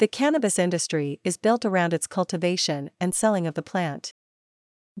The cannabis industry is built around its cultivation and selling of the plant.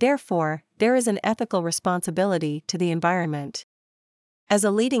 Therefore, there is an ethical responsibility to the environment. As a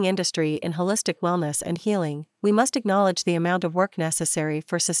leading industry in holistic wellness and healing, we must acknowledge the amount of work necessary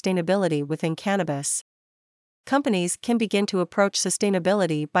for sustainability within cannabis. Companies can begin to approach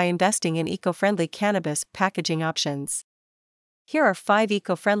sustainability by investing in eco-friendly cannabis packaging options. Here are 5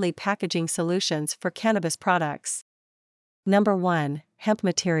 eco-friendly packaging solutions for cannabis products. Number 1. Hemp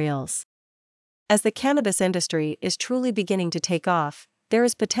materials. As the cannabis industry is truly beginning to take off, there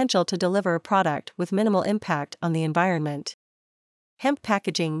is potential to deliver a product with minimal impact on the environment. Hemp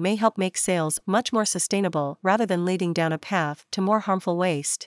packaging may help make sales much more sustainable rather than leading down a path to more harmful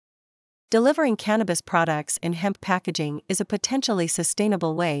waste. Delivering cannabis products in hemp packaging is a potentially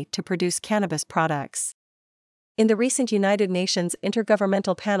sustainable way to produce cannabis products. In the recent United Nations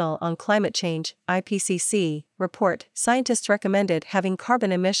Intergovernmental Panel on Climate Change (IPCC) report, scientists recommended halving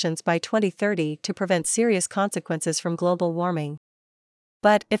carbon emissions by 2030 to prevent serious consequences from global warming.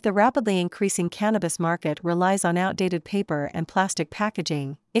 But if the rapidly increasing cannabis market relies on outdated paper and plastic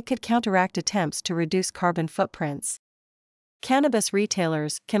packaging, it could counteract attempts to reduce carbon footprints. Cannabis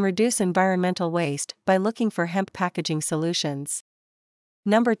retailers can reduce environmental waste by looking for hemp packaging solutions.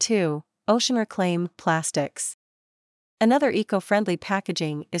 Number 2. Ocean Reclaim Plastics. Another eco-friendly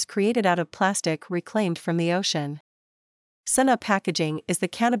packaging is created out of plastic reclaimed from the ocean. Sunna Packaging is the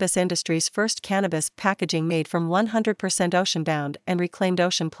cannabis industry's first cannabis packaging made from 100% ocean-bound and reclaimed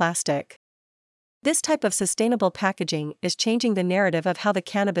ocean plastic. This type of sustainable packaging is changing the narrative of how the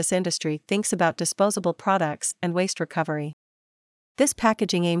cannabis industry thinks about disposable products and waste recovery. This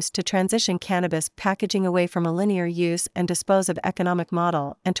packaging aims to transition cannabis packaging away from a linear use and dispose of economic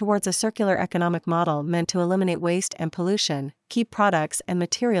model and towards a circular economic model meant to eliminate waste and pollution, keep products and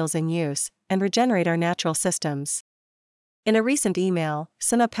materials in use, and regenerate our natural systems. In a recent email,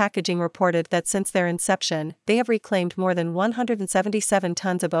 Sunna Packaging reported that since their inception, they have reclaimed more than 177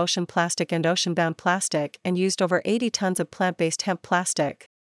 tons of ocean plastic and ocean-bound plastic and used over 80 tons of plant-based hemp plastic.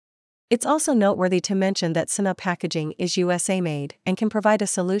 It's also noteworthy to mention that Sunna Packaging is USA-made and can provide a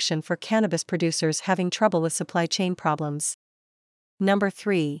solution for cannabis producers having trouble with supply chain problems. Number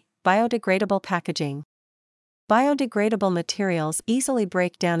 3. Biodegradable packaging. Biodegradable materials easily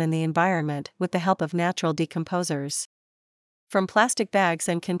break down in the environment with the help of natural decomposers. From plastic bags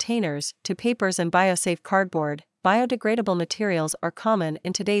and containers to papers and biosafe cardboard, biodegradable materials are common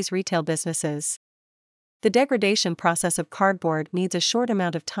in today's retail businesses. The degradation process of cardboard needs a short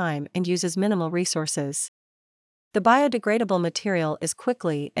amount of time and uses minimal resources. The biodegradable material is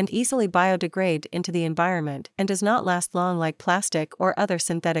quickly and easily biodegraded into the environment and does not last long like plastic or other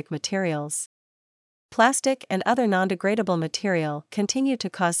synthetic materials. Plastic and other non-degradable material continue to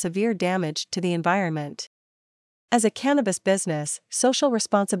cause severe damage to the environment. As a cannabis business, social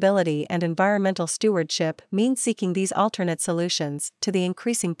responsibility and environmental stewardship mean seeking these alternate solutions to the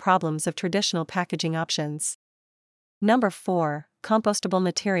increasing problems of traditional packaging options. Number 4. Compostable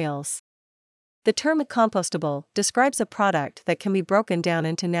materials. The term compostable describes a product that can be broken down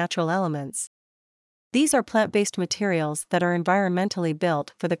into natural elements. These are plant-based materials that are environmentally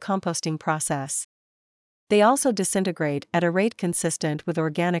built for the composting process. They also disintegrate at a rate consistent with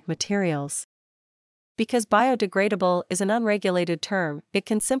organic materials. Because biodegradable is an unregulated term, it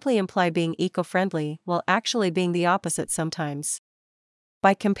can simply imply being eco-friendly while actually being the opposite sometimes.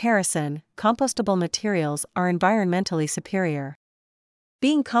 By comparison, compostable materials are environmentally superior.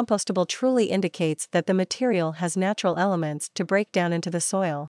 Being compostable truly indicates that the material has natural elements to break down into the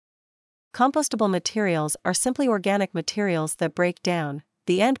soil. Compostable materials are simply organic materials that break down,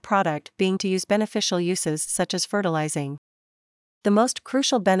 the end product being to use beneficial uses such as fertilizing. The most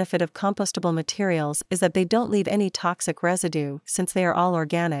crucial benefit of compostable materials is that they don't leave any toxic residue since they are all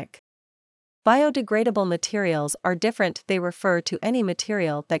organic. Biodegradable materials are different. They refer to any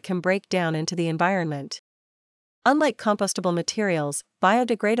material that can break down into the environment. Unlike compostable materials,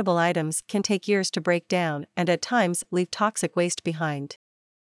 biodegradable items can take years to break down and at times leave toxic waste behind.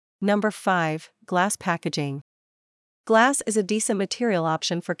 Number 5. Glass packaging. Glass is a decent material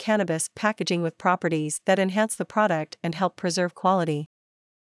option for cannabis packaging with properties that enhance the product and help preserve quality.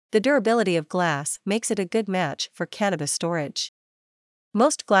 The durability of glass makes it a good match for cannabis storage.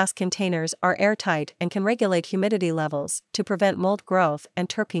 Most glass containers are airtight and can regulate humidity levels to prevent mold growth and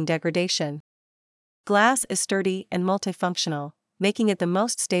terpene degradation. Glass is sturdy and multifunctional, making it the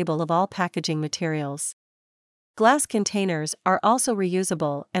most stable of all packaging materials. Glass containers are also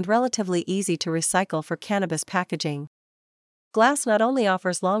reusable and relatively easy to recycle for cannabis packaging. Glass not only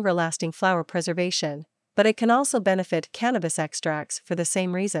offers longer-lasting flower preservation, but it can also benefit cannabis extracts for the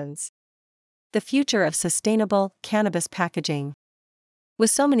same reasons. The future of sustainable cannabis packaging. With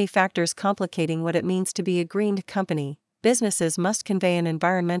so many factors complicating what it means to be a green company, businesses must convey an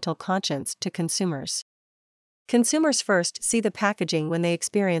environmental conscience to consumers. Consumers first see the packaging when they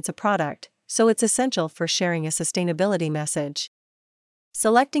experience a product, so it's essential for sharing a sustainability message.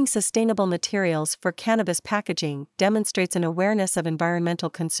 Selecting sustainable materials for cannabis packaging demonstrates an awareness of environmental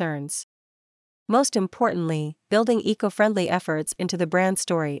concerns. Most importantly, building eco-friendly efforts into the brand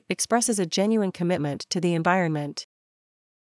story expresses a genuine commitment to the environment.